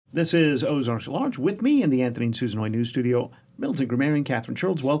This is Ozarks at Large. With me in the Anthony and Susan Hoy News Studio, Militant Grammarian Katherine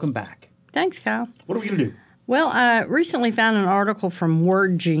Shurlds. Welcome back. Thanks, Kyle. What are we going to do? Well, I recently found an article from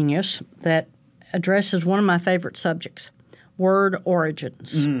Word Genius that addresses one of my favorite subjects, word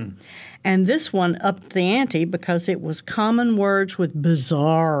origins. And this one upped the ante because it was common words with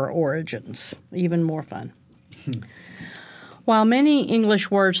bizarre origins. Even more fun. While many English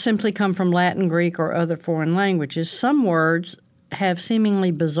words simply come from Latin, Greek, or other foreign languages, some words have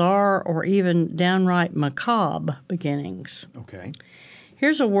seemingly bizarre or even downright macabre beginnings. Okay.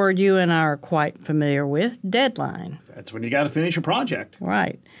 Here's a word you and I are quite familiar with, deadline. That's when you got to finish a project.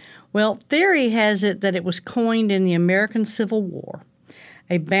 Right. Well, theory has it that it was coined in the American Civil War.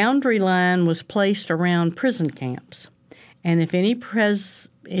 A boundary line was placed around prison camps, and if any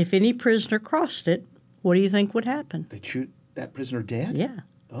prisoner crossed it, what do you think would happen? They'd shoot that prisoner dead? Yeah.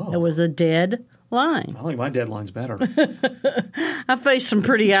 Oh. It was a dead line. I think my deadline's better. I faced some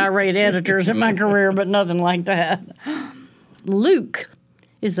pretty irate editors in my career, but nothing like that. Luke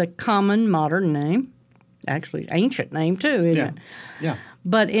is a common modern name, actually ancient name too, isn't it? Yeah.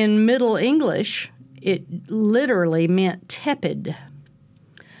 But in Middle English, it literally meant tepid.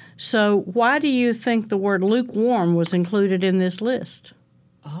 So why do you think the word lukewarm was included in this list?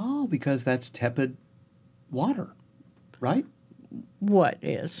 Oh, because that's tepid water, right? What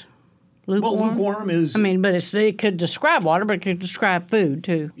is? Lukewarm? Well, lukewarm is... I mean, but it could describe water, but it could describe food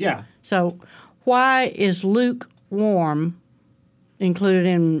too. Yeah. So why is lukewarm included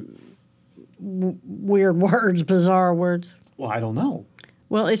in weird words, bizarre words? Well, I don't know.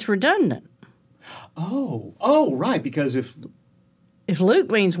 Well, it's redundant. Oh, right, because if Luke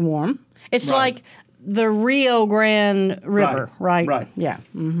means warm, it's Right. like the Rio Grande River, right? Right. Yeah.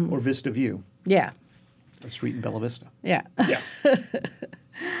 Mm-hmm. or Vista View, Yeah. a street in Bella Vista. Yeah. Yeah.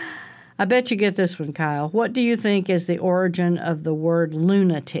 I bet you get this one, Kyle. What do you think is the origin of the word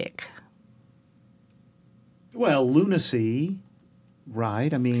lunatic? Well, lunacy,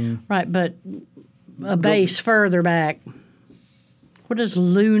 right? I mean... Right, but a base further back. What is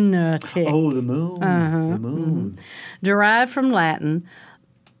lunatic? Oh, the moon. The moon. Derived from Latin,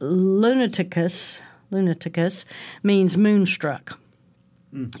 lunaticus means moonstruck.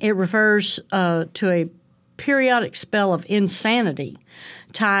 It refers to a periodic spell of insanity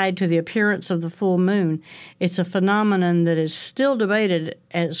tied to the appearance of the full moon. It's a phenomenon that is still debated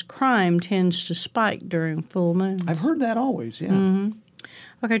as crime tends to spike during full moons. I've heard that always, yeah.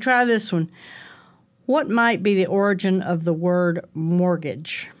 Okay, try this one. What might be the origin of the word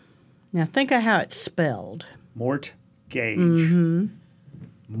mortgage? Now, think of how it's spelled. Mort gauge.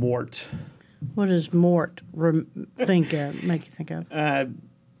 Mort. What does mort make you think of?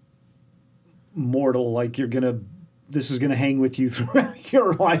 Mortal, like this is going to hang with you throughout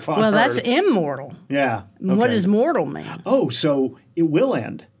your life on Well, Earth. that's immortal. Yeah. Okay. What does mortal mean? Oh, so it will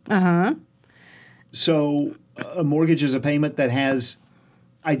end. Uh-huh. So a mortgage is a payment that has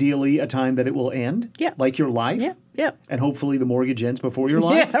ideally a time that it will end? Yeah. Like your life? Yeah. And hopefully the mortgage ends before your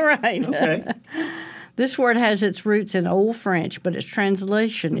life? Yeah, right. Okay. This word has its roots in Old French, but its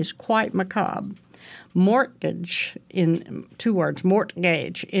translation is quite macabre. Mortgage, in two words,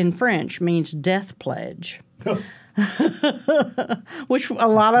 mortgage, in French means death pledge, which a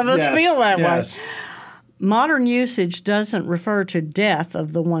lot of us feel that way. Modern usage doesn't refer to death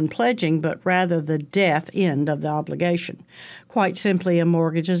of the one pledging, but rather the death end of the obligation. Quite simply, a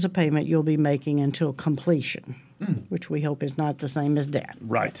mortgage is a payment you'll be making until completion, which we hope is not the same as death.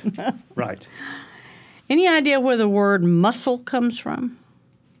 Right. Right. Any idea where the word muscle comes from?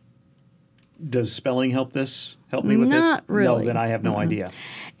 Does spelling help me with this? Not really. No, then I have no idea.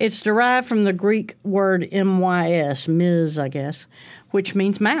 It's derived from the Greek word mys, ms, I guess, which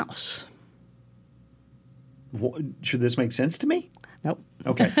means mouse. Should this make sense to me? Nope.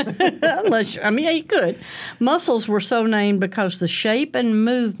 Okay. You could. Muscles were so named because the shape and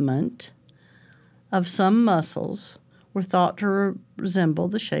movement of some muscles were thought to resemble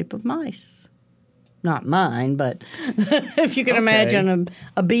the shape of mice. Not mine, but if you can imagine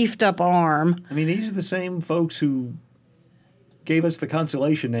a beefed-up arm. I mean, these are the same folks who gave us the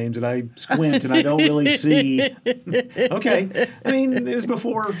consolation names, and I squint and I don't really see. Okay. I mean, it was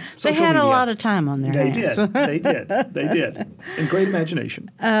before social media. They had a lot of time on their hands. They did. And great imagination.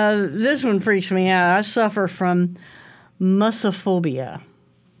 This one freaks me out. I suffer from mussophobia.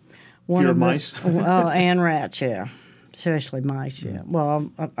 Fear of mice? And rats, yeah. Especially mice, yeah. Well,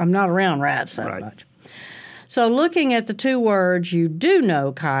 I'm not around rats that much. So looking at the two words you do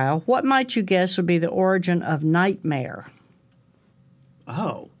know, Kyle, what might you guess would be the origin of nightmare?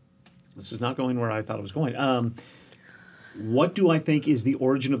 Oh, this is not going where I thought it was going. What do I think is the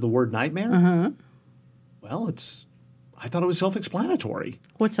origin of the word nightmare? Uh-huh. Well, I thought it was self-explanatory.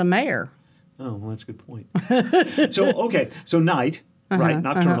 What's a mare? Oh, well, that's a good point. So night, right,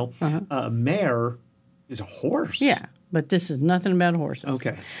 nocturnal. Mare is a horse. Yeah, but this is nothing about horses.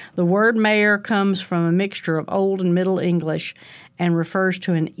 Okay. The word mare comes from a mixture of Old and Middle English and refers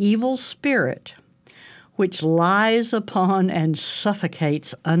to an evil spirit which lies upon and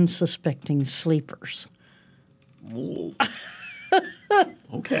suffocates unsuspecting sleepers.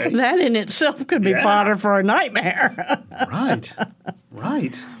 Okay. That in itself could be fodder for a nightmare.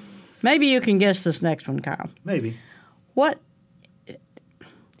 Right. Maybe you can guess this next one, Kyle. Maybe.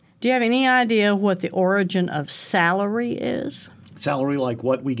 Do you have any idea what the origin of salary is? Salary, like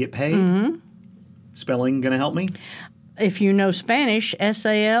what we get paid? Mm-hmm. Spelling going to help me? If you know Spanish,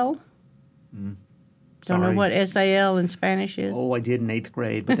 S-A-L. Don't know what S-A-L in Spanish is? Oh, I did in 8th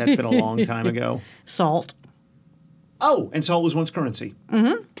grade, but that's been a long time ago. Salt. Oh, and salt was once currency.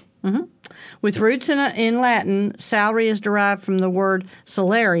 With roots in Latin, salary is derived from the word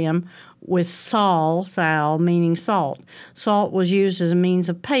salarium, with sal, meaning salt. Salt was used as a means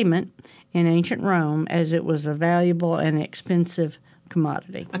of payment in ancient Rome, as it was a valuable and expensive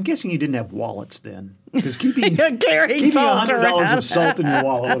commodity. I'm guessing you didn't have wallets then, because keeping Carrying salt $100 of salt in your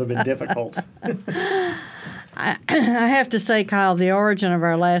wallet would have been difficult. I have to say, Kyle, the origin of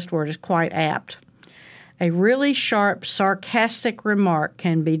our last word is quite apt. A really sharp, sarcastic remark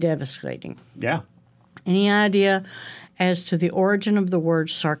can be devastating. Yeah. Any idea as to the origin of the word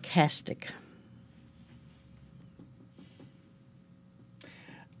sarcastic?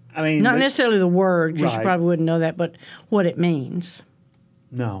 I mean, not necessarily the word, because right. You probably wouldn't know that, but what it means.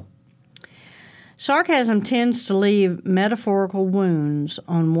 No. Sarcasm tends to leave metaphorical wounds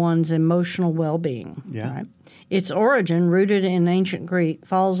on one's emotional well-being. Yeah. Right? Its origin, rooted in ancient Greek,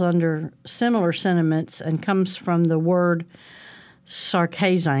 falls under similar sentiments and comes from the word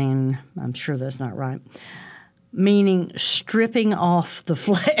sarkazein. I'm sure that's not right. Meaning stripping off the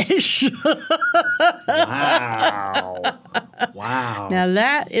flesh. Wow. Now,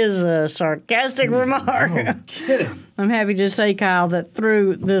 that is a sarcastic remark. No kidding. I'm happy to say, Kyle, that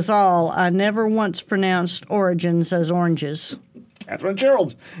through this all, I never once pronounced origins as oranges. Katherine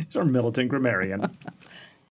Shurlds is our militant grammarian.